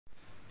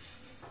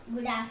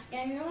Good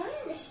afternoon,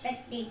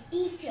 respected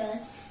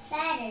teachers,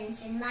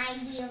 parents and my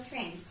dear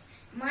friends.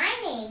 My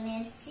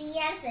name is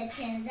Siya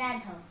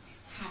Jadhav.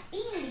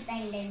 Happy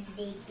Independence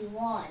Day to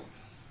all.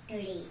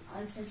 Today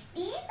on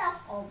 15th of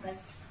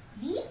August,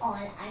 we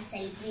all are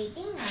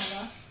celebrating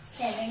our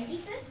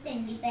 75th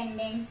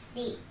Independence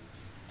Day.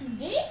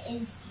 Today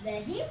is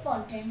very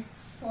important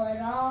for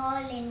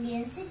all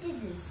Indian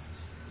citizens.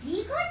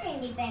 We got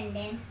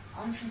independent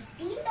on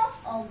 15th of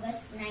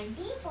August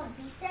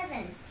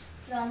 1947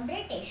 from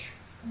British,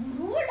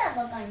 who ruled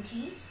our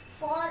country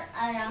for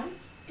around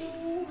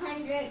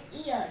 200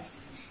 years.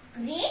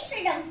 Great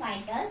freedom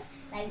fighters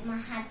like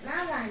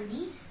Mahatma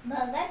Gandhi,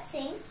 Bhagat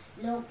Singh,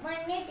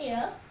 Lokmanya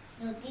Tilak,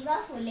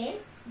 Jyotiba Phule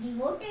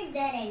devoted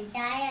their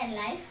entire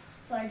life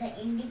for the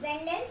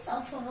independence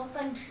of our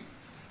country.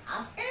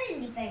 After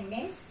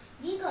independence,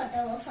 we got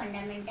our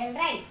fundamental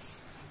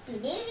rights.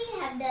 Today we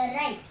have the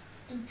right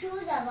to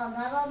choose our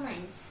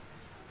governments.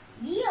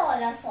 We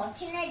all are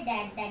fortunate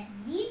that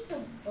we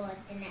took birth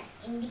in an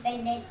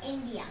independent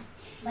India,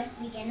 but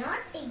we cannot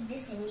take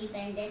this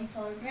independence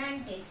for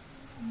granted.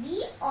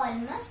 We all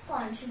must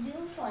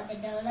contribute for the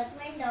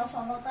development of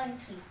our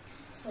country.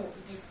 So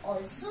it is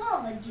also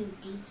our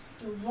duty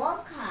to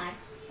work hard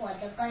for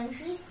the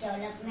country's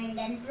development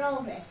and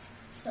progress.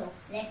 So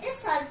let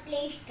us all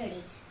pledge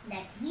today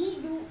that we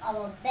do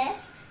our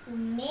best to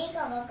make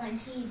our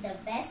country the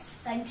best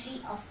country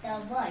of the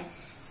world.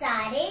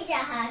 सारे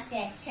जहां से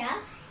अच्छा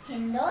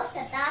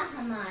हिंदुस्तान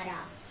हमारा.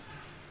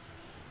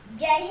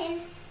 जय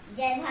हिंद,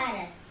 जय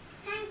Bharat.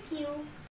 Thank you.